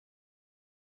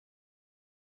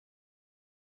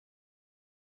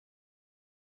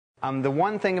The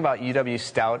one thing about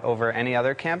UW-Stout over any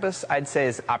other campus, I'd say,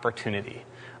 is opportunity.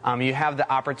 You have the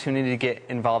opportunity to get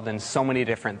involved in so many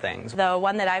different things. The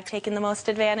one that I've taken the most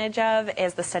advantage of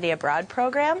is the study abroad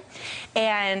program,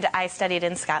 and I studied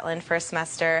in Scotland for a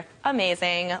semester.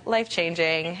 Amazing,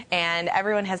 life-changing, and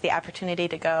everyone has the opportunity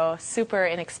to go. Super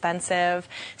inexpensive,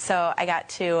 so I got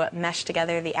to mesh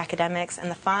together the academics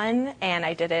and the fun, and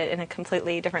I did it in a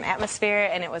completely different atmosphere,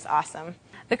 and it was awesome.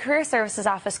 The Career Services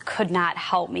Office could not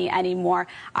help me anymore.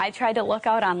 I tried to look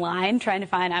out online, trying to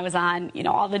find, I was on,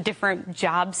 all the different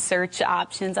job search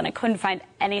options, and I couldn't find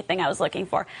anything I was looking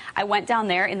for. I went down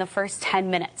there in the first 10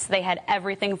 minutes. They had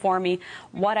everything for me,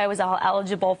 what I was all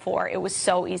eligible for. It was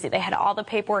so easy. They had all the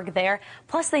paperwork there,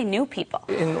 plus they knew people.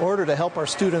 In order to help our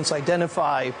students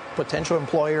identify potential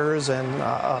employers and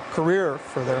a career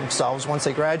for themselves once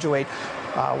they graduate,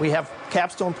 we have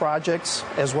capstone projects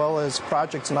as well as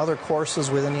projects and other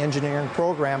courses within the engineering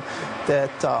program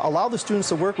that allow the students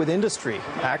to work with industry,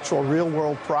 actual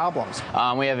real-world problems.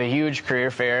 We have a huge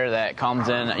career fair that comes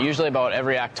in usually about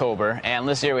every October, and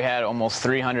this year we had almost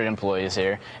 300 employees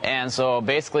here. And so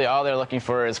basically all they're looking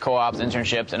for is co-ops,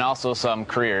 internships, and also some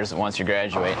careers once you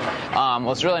graduate.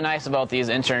 What's really nice about these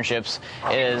internships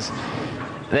is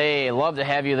they love to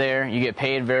have you there, you get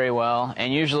paid very well,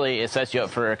 and usually it sets you up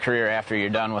for a career after you're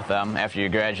done with them, after you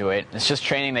graduate. It's just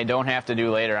training they don't have to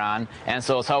do later on, and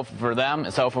so it's helpful for them,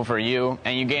 it's helpful for you,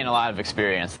 and you gain a lot of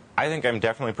experience. I think I'm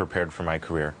definitely prepared for my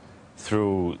career.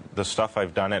 Through the stuff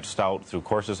I've done at Stout, through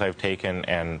courses I've taken,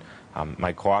 and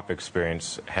my co-op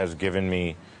experience has given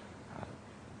me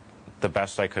the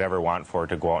best I could ever want for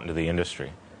to go out into the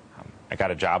industry. I got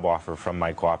a job offer from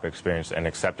my co-op experience and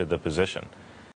accepted the position.